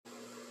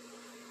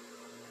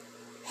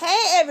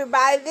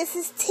everybody, this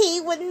is T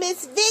with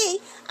Miss V.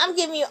 I'm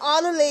giving you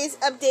all the latest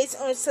updates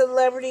on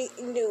celebrity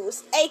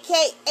news,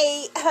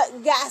 aka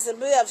gossip,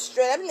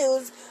 straight up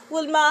news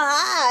with my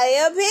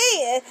high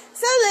opinion.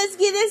 So let's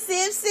get it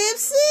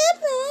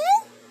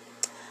sipping.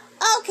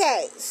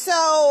 Okay,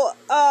 so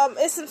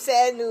it's some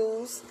sad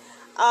news.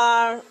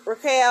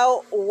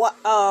 Raquel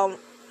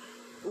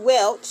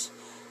Welch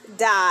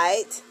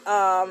died.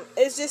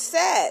 It's just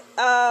sad.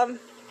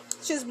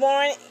 She was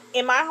born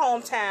in my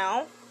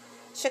hometown,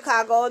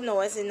 Chicago,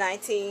 Illinois, in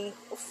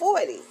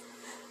 1940.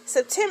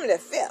 September the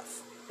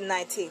 5th,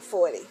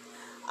 1940.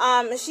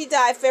 She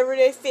died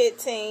February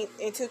 15th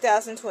in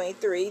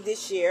 2023,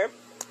 this year,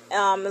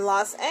 in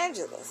Los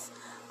Angeles.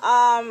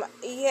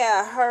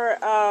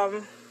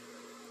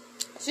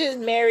 She was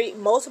married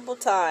multiple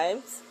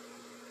times.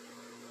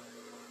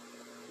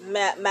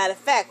 Matter of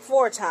fact,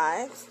 4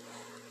 times.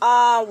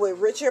 With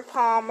Richard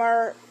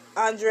Palmer,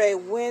 Andre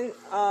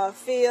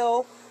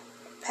Winfield,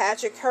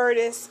 Patrick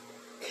Curtis,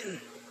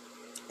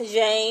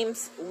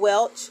 James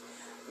Welch.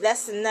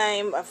 That's the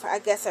name of, I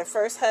guess, her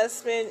first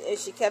husband, and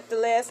she kept the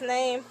last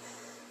name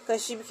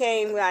because she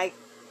became like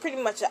pretty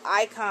much an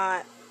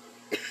icon.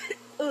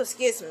 Ooh,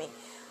 excuse me.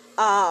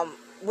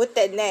 With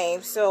that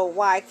name, so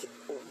why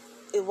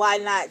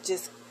not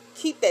just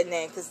keep that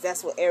name? Because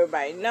that's what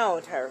everybody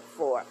known her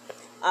for.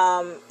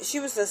 She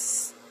was a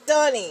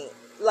stunning,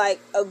 like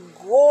a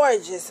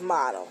gorgeous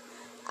model.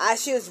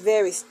 She was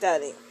very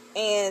stunning,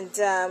 and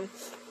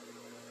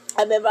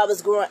I remember I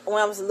was growing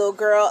when I was a little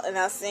girl, and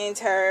I seen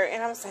her,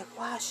 and I was like,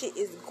 "Wow, she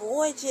is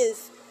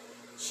gorgeous.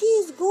 She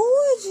is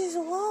gorgeous.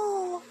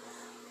 Wow,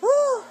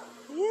 oh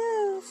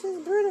yeah, she's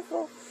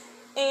beautiful."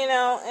 And,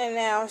 and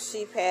now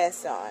she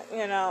passed on.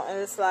 And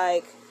it's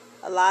like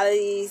a lot of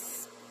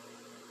these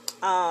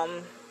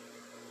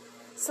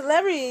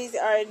celebrities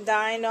are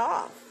dying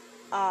off.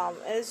 And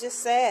it's just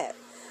sad.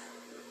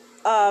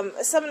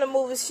 Some of the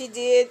movies she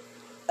did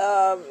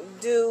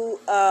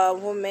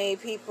what made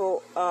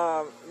people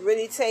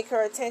really take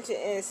her attention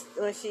is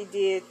when she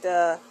did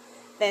the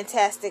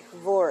Fantastic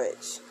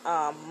Voyage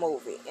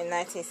movie in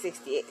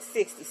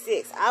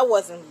 1966. I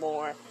wasn't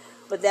born,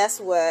 but that's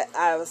what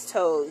I was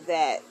told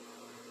that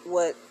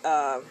what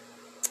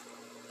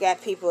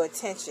got people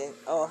attention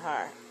on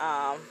her.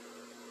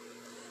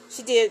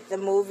 She did the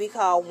movie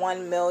called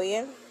 1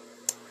 Million,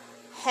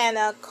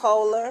 Hannah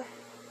Kohler,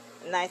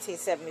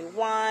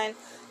 1971,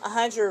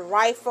 100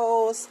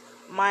 Rifles,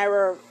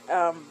 Myra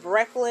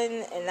Brecklin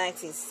in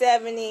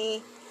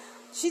 1970.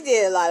 She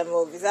did a lot of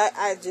movies.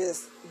 I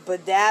just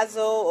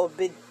Bedazzled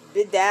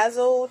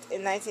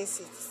in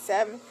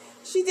 1967.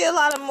 She did a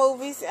lot of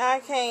movies. I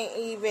can't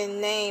even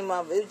name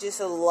them. It was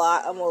just a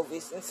lot of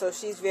movies, and so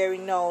she's very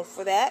known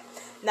for that.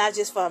 Not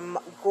just for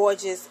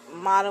gorgeous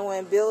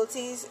modeling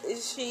abilities.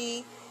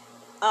 She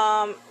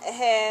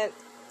had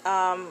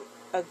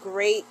a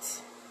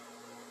great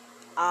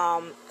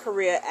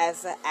career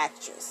as an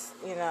actress,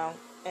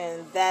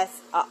 and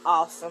that's an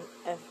awesome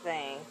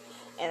thing.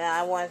 And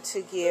I want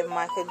to give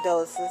my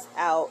condolences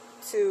out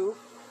to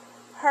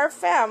her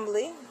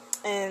family.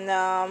 And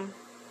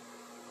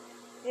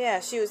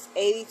she was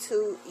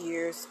 82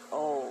 years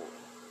old.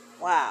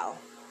 Wow.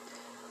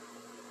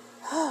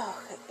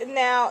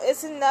 Now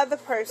it's another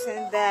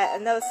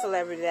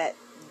celebrity that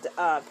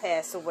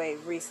passed away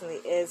recently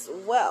as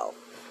well.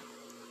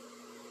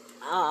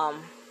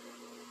 And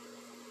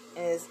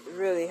it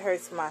really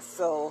hurts my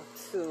soul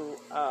too,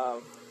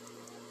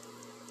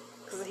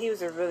 because he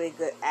was a really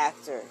good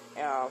actor,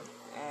 it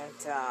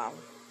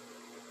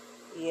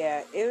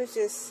was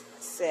just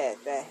sad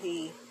that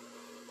he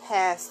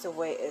passed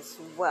away as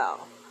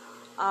well.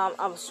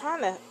 I was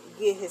trying to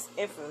get his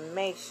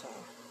information,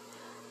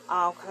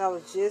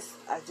 because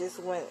I just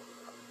went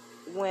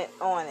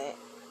on it,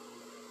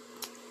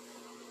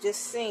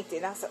 just synced it,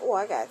 and I said, oh,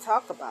 I gotta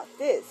talk about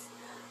this.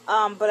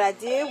 But I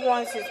did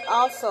want to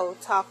also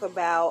talk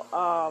about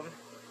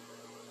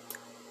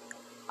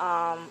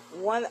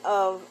one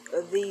of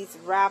these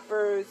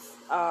rappers,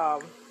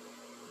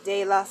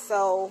 De La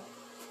Soul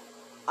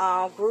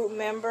group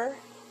member,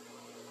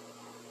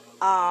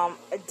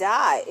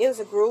 died. It was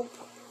a group.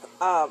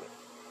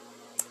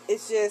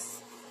 It's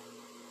just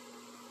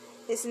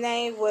his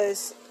name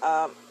was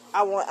I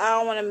don't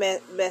want to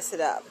mess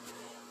it up.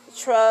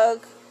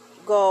 Trug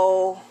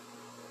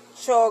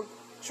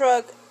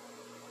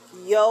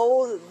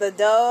Yo the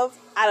Dove.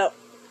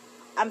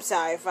 I'm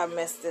sorry if I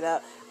messed it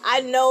up.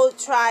 I know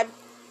Tribe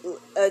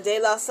De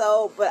La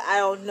Soul, but I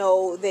don't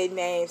know their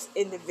names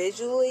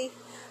individually.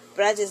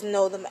 But I just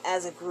know them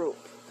as a group.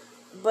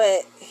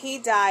 But he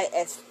died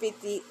at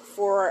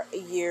 54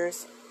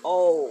 years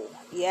old.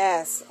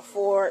 Yes,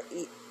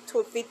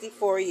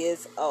 54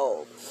 years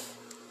old.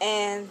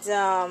 And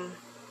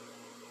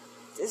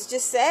it's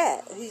just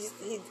sad. He's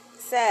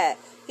sad.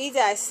 He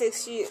died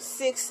 6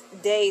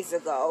 days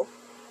ago.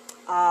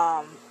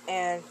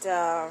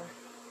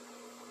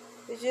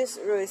 It's just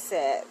really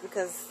sad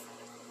because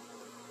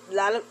a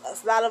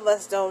lot of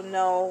us don't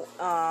know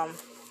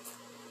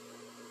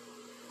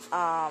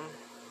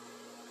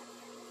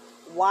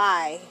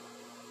why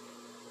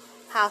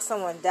how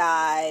someone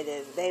died,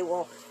 and they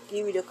won't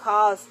give you the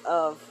cause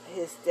of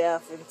his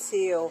death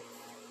until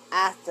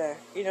after.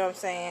 You know what I'm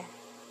saying?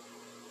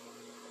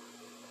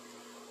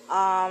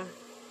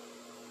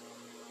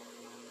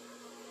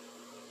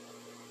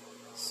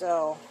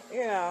 So,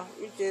 you know,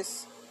 you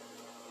just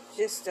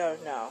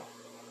don't know.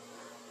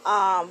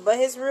 But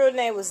his real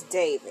name was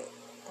David.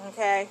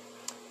 Okay?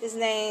 His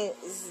name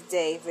is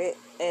David,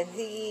 and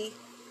he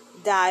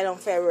died on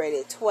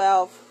February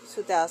 12th,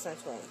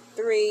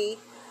 2023.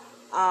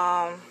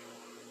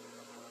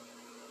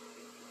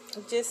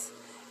 It's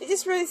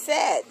just really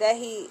sad that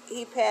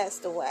he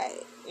passed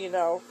away, you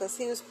know, because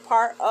he was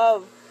part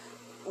of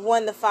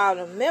one of the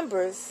founder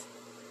members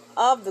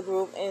of the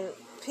group. And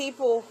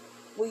people,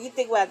 when you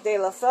think about De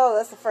La Soul,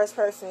 that's the first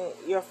person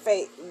you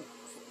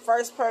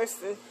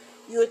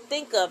would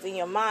think of in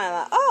your mind,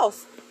 like, oh,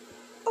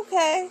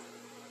 okay,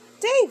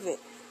 David.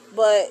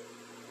 But,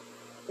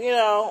 you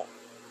know,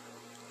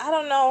 I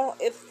don't know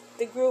if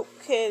the group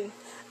I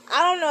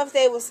don't know if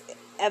they was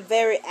a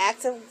very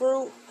active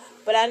group,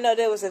 but I know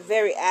there was a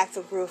very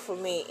active group for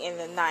me in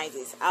the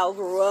 90s. I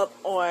grew up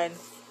on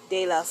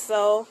De La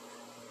Soul,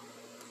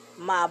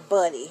 My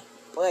Buddy.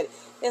 But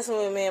that's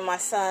when me and my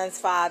son's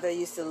father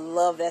used to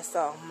love that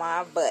song,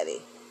 My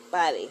Buddy,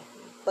 Buddy,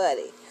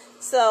 Buddy.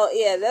 So,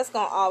 yeah, that's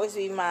going to always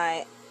be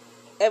my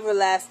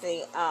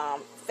everlasting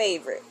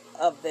favorite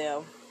of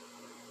them,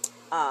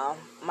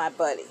 My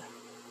Buddy.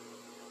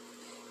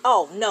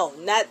 Oh, no,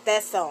 not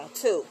that song,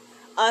 too.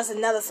 It's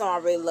another song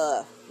I really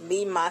love,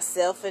 Me,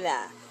 Myself, and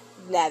I.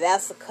 Now,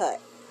 that's a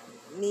cut.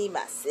 Me,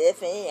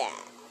 Myself, and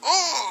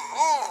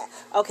I.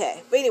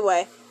 Okay, but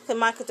anyway, so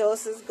my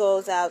condolences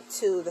goes out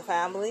to the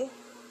family.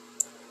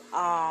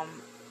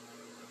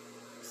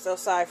 So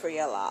sorry for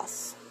your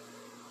loss.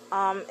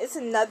 It's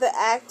another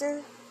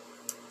actor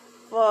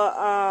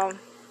for,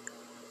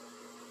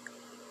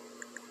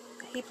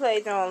 he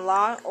played on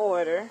Law and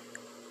Order,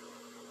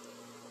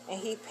 and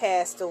he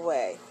passed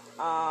away.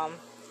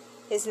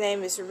 His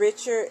name is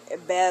Richard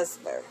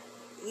Besler.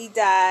 He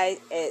died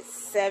at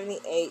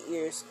 78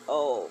 years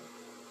old.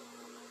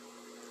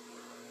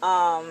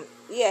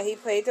 Yeah, he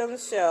played on the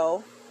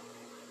show.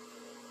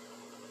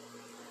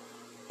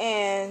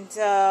 And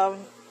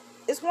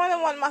it's one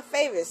of my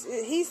favorites.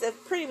 He's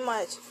pretty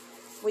much,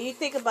 when you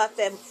think about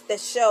that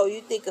show,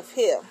 you think of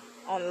him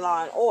on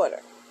Law and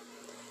Order.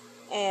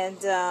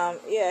 And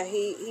yeah,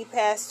 he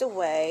passed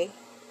away,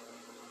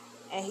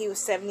 and he was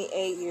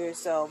 78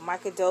 years old. My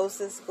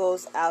condolences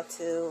goes out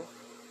to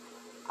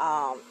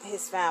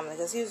his family,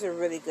 because he was a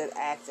really good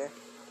actor,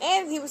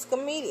 and he was a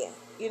comedian.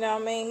 You know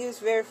what I mean? He was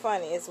very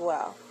funny as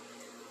well.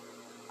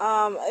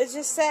 It's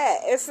just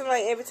sad. It's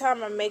like every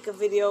time I make a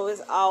video,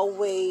 it's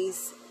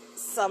always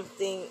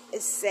something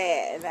is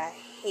sad, and I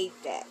hate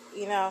that,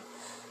 you know.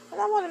 And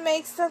I want to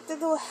make something a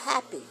little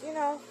happy, you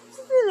know, just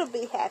a little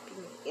bit happy.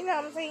 You know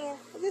what I'm saying?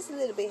 Just a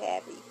little bit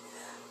happy.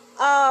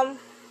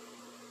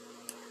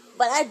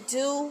 But I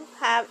do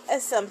have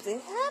something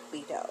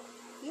happy though.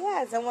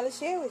 Yes, I want to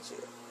share with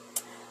you.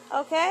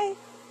 Okay.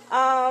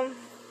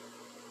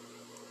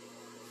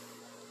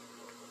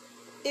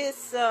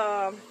 It's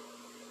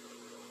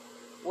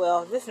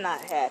well, this is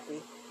not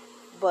happy,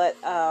 but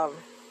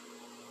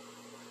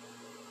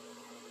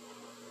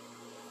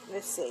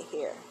let's see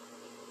here.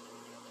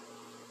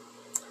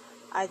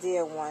 I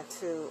did want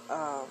to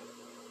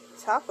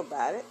talk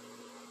about it.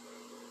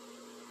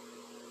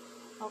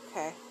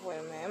 Okay, wait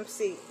a minute. Let me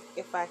see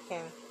if I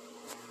can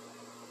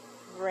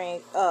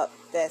bring up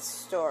that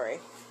story.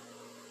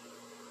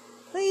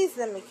 Please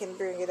let me can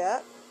bring it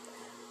up.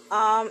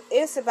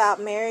 It's about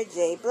Mary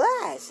J.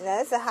 Blige. Now,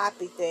 that's a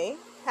happy thing.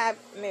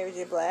 Mary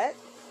J. Blige.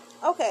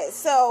 Okay,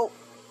 so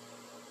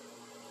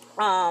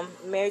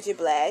Mary J.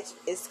 Blige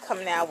is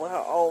coming out with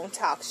her own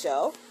talk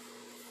show.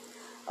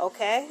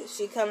 Okay,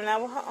 she coming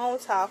out with her own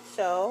talk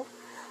show,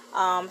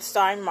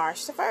 starting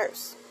March the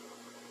 1st.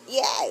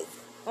 Yay!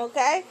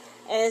 Okay,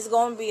 and it's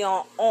going to be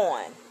on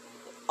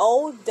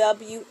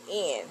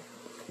OWN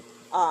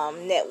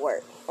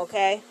network.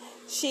 Okay,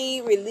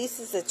 she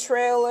releases a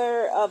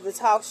trailer of the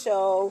talk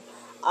show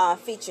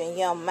featuring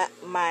Young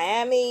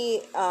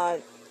Miami,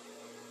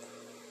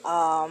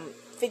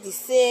 50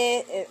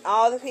 Cent, and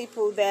all the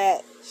people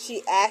that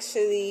she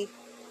actually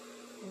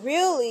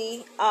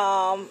really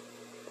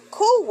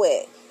cool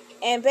with.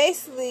 And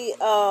basically,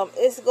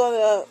 it's going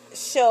to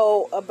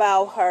show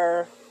about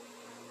her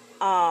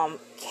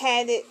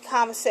candid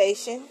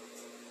conversation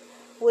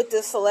with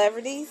the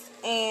celebrities,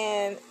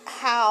 and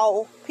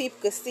how people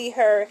could see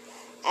her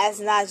as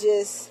not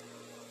just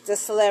the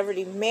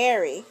celebrity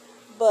Mary,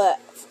 but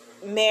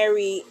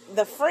Mary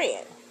the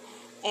friend.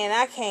 And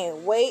I can't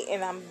wait,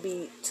 and I'm going to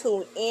be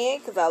tuned in,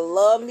 because I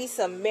love me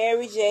some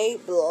Mary J.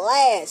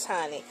 Blige,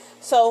 honey.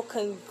 So,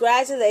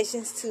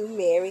 congratulations to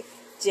Mary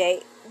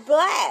J.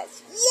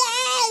 Blige.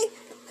 Yay!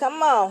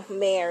 Come on,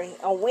 Mary.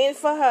 A win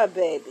for her,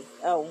 baby.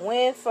 A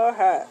win for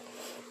her.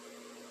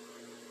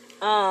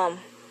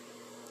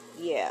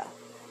 Yeah.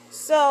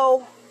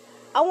 So,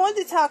 I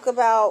wanted to talk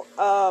about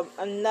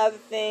another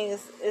thing.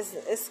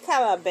 It's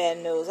kind of bad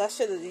news. I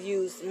should have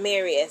used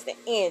Mary as the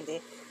ending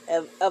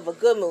of a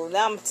good movie.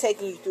 Now I'm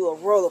taking you through a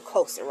roller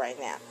coaster right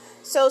now.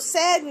 So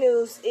sad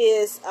news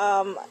is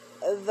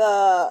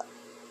the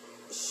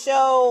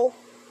show.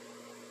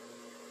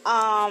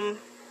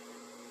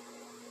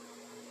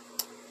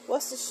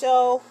 What's the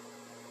show?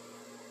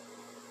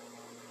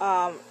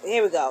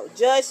 Here we go.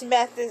 Judge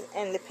Mathis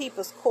and the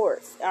People's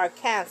Courts are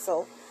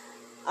canceled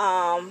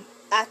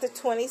after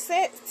 20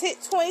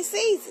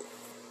 seasons.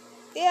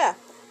 Yeah,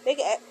 they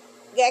got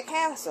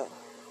canceled.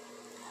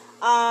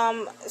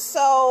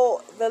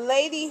 So the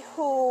lady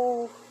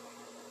who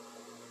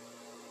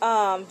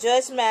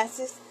Judge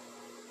Mathis,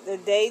 the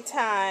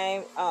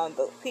daytime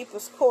the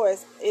People's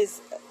Courts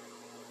is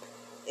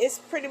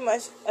pretty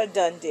much a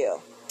done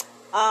deal.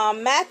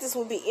 Mathis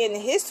will be in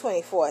his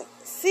 24th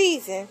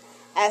season,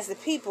 as the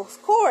People's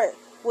Court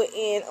will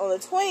end on the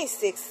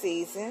 26th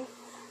season.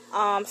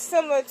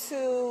 Similar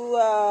to,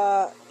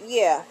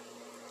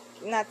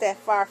 not that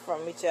far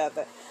from each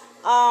other.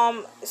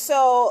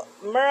 So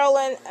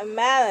Marilyn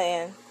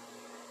Mallon,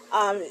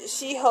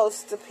 she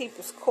hosts the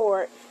People's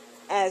Court,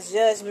 as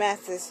Judge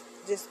Mathis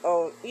just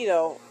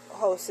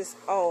hosts his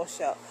own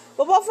show.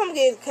 But both of them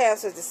getting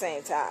canceled at the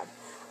same time.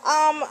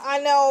 I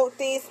know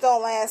things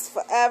don't last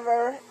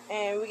forever,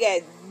 and we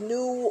got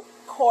new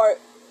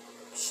court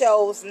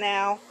shows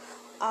now.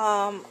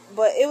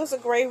 But it was a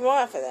great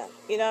run for them.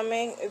 You know what I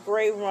mean? A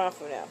great run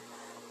for them.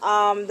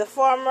 The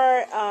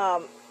former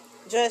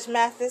Judge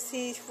Mathis,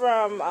 he's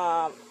from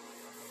a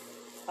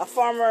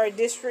former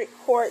district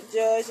court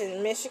judge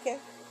in Michigan.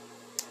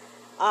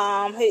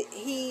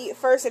 He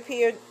first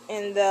appeared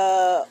in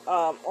a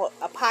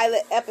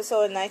pilot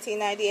episode in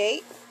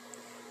 1998.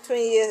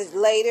 20 years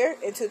later,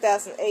 in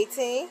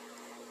 2018,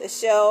 the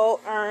show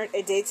earned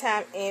a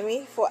Daytime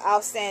Emmy for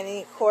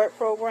Outstanding Court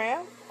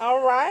Program. All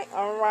right.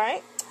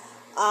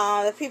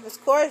 The People's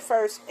Court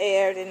first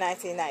aired in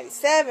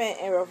 1997,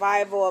 a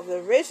revival of the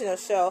original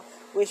show,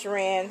 which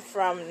ran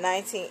from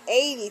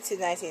 1980 to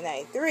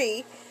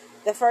 1993.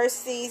 The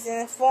first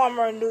season,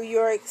 former New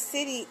York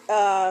City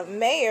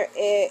Mayor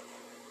Ed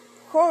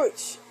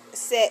Koch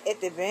sat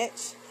at the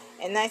bench.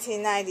 In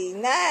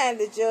 1999,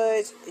 the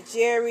judge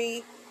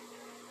Jerry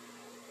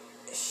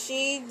I'm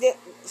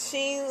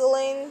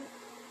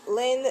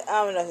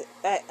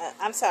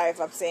sorry if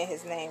I'm saying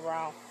his name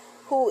wrong,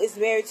 who is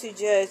married to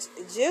Judge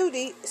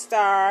Judy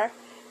Starr,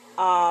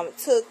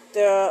 took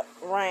the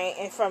reign,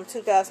 and from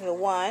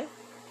 2001,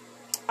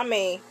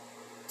 to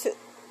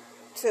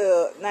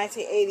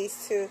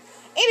 1980s to,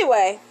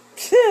 anyway,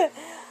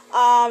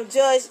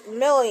 Judge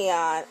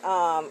Millian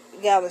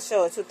got on the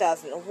show in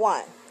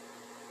 2001.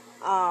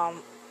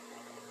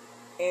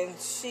 And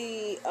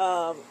she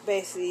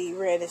basically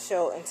ran the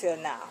show until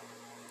now.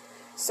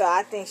 So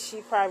I think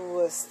she probably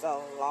was the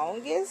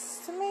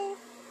longest to me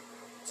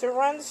to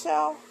run the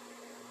show.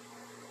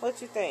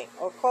 What you think?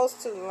 Or close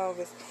to the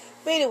longest.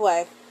 But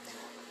anyway,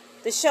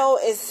 the show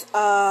is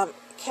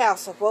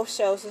canceled. Both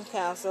shows are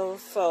canceled.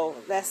 So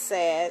that's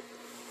sad.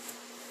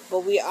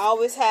 But we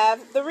always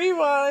have the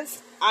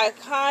reruns.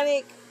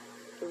 Iconic,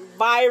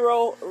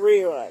 viral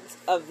reruns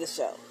of the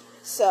show.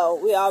 So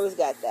we always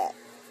got that.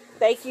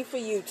 Thank you for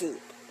YouTube.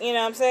 You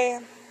know what I'm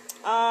saying?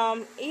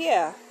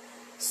 Yeah.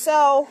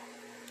 So,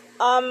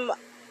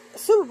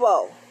 Super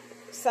Bowl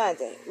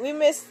Sunday.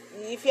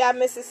 If y'all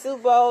missed the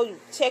Super Bowl,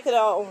 check it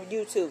out on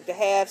YouTube, the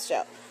half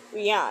show.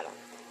 Rihanna.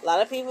 A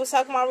lot of people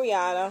talking about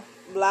Rihanna.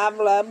 Blah,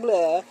 blah,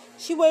 blah.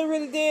 She wasn't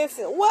really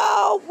dancing.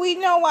 Well, we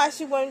know why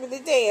she wasn't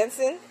really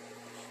dancing.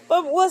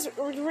 But was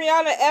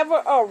Rihanna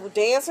ever a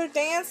dancer?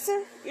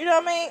 You know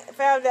what I mean?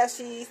 Found out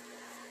she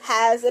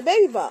has a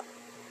baby bump.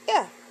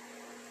 Yeah.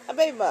 A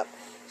baby bump.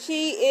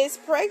 She is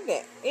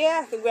pregnant.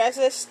 Yeah,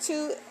 congratulations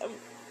to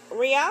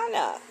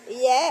Rihanna.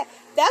 Yeah,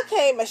 that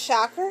came a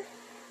shocker.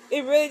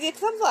 It really did.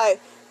 Cause I was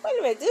like, wait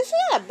a minute, did she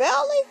have a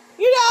belly?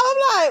 You know, I'm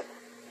like,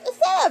 is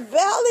that a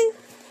belly?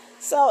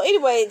 So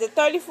anyway, the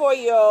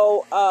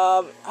 34-year-old,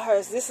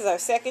 this is her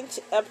second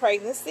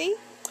pregnancy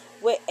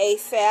with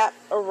A$AP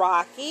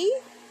Rocky.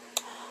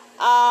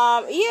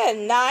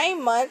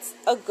 9 months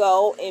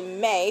ago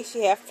in May,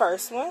 she had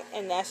first one,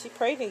 and now she's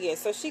pregnant again.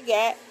 So she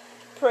got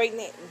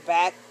pregnant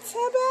back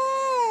to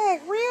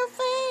back real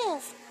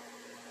fast.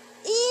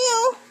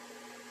 Ew.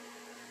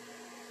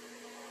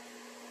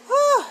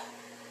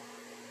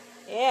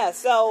 Yeah,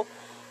 so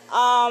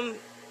I'm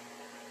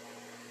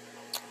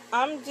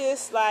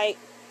just like,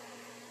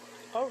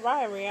 all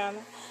right, Rihanna.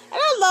 And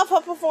I love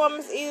her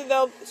performance, even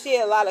though she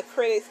had a lot of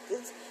critics.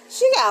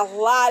 She got a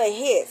lot of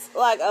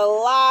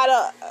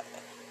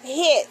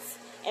hits,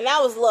 and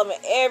I was loving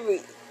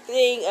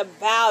everything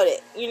about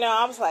it. You know,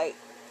 I was like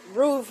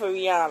rooting for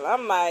Rihanna.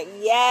 I'm like,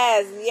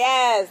 yes.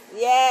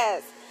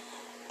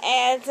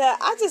 And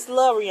I just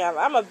love Rihanna.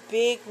 I'm a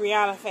big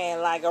Rihanna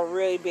fan, like a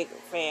really big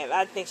fan.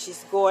 I think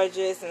she's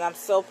gorgeous, and I'm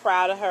so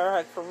proud of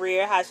her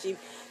career, how she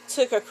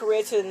took her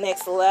career to the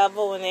next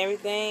level and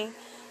everything.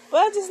 But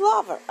I just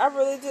love her. I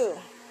really do.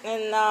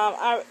 And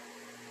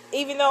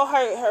even though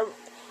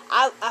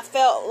I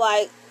felt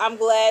like I'm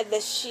glad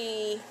that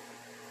she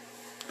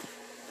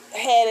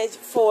had it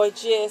for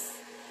just,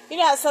 you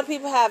know how some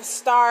people have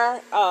star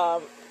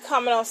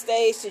coming on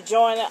stage to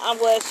join her. I'm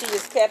glad she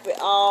just kept it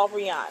all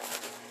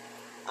Rihanna.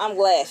 I'm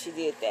glad she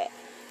did that.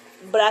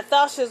 But I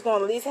thought she was going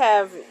to at least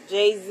have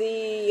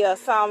Jay-Z or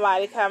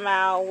somebody come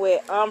out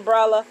with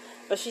Umbrella.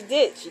 But she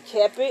did. She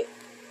kept it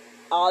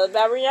all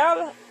about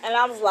Rihanna. And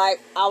I was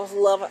like, I was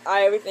loving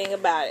everything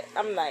about it.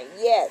 I'm like,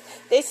 yes.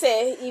 They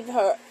said even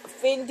her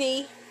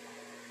Fendi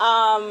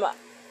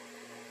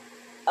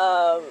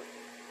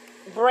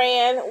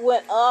brand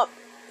went up,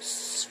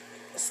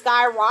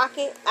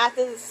 skyrocket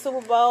after the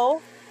Super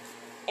Bowl.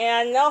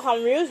 And I know her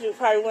music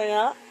probably went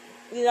up.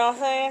 You know what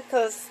I'm saying?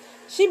 Because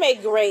she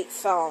made great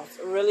songs,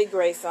 really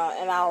great songs,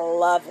 and I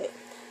love it.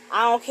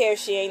 I don't care if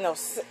she ain't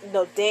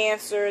no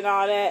dancer and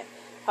all that.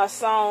 Her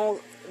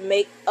songs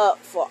make up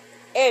for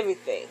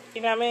everything.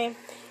 You know what I mean?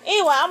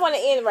 Anyway, I want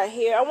to end right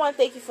here. I want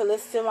to thank you for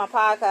listening to my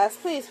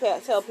podcast. Please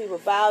tell people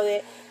about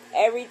it,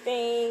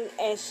 everything,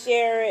 and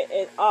share it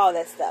and all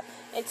that stuff.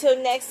 Until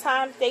next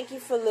time, thank you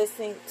for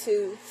listening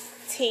to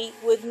Tea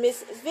with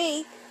Miss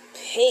V.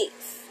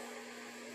 Peace.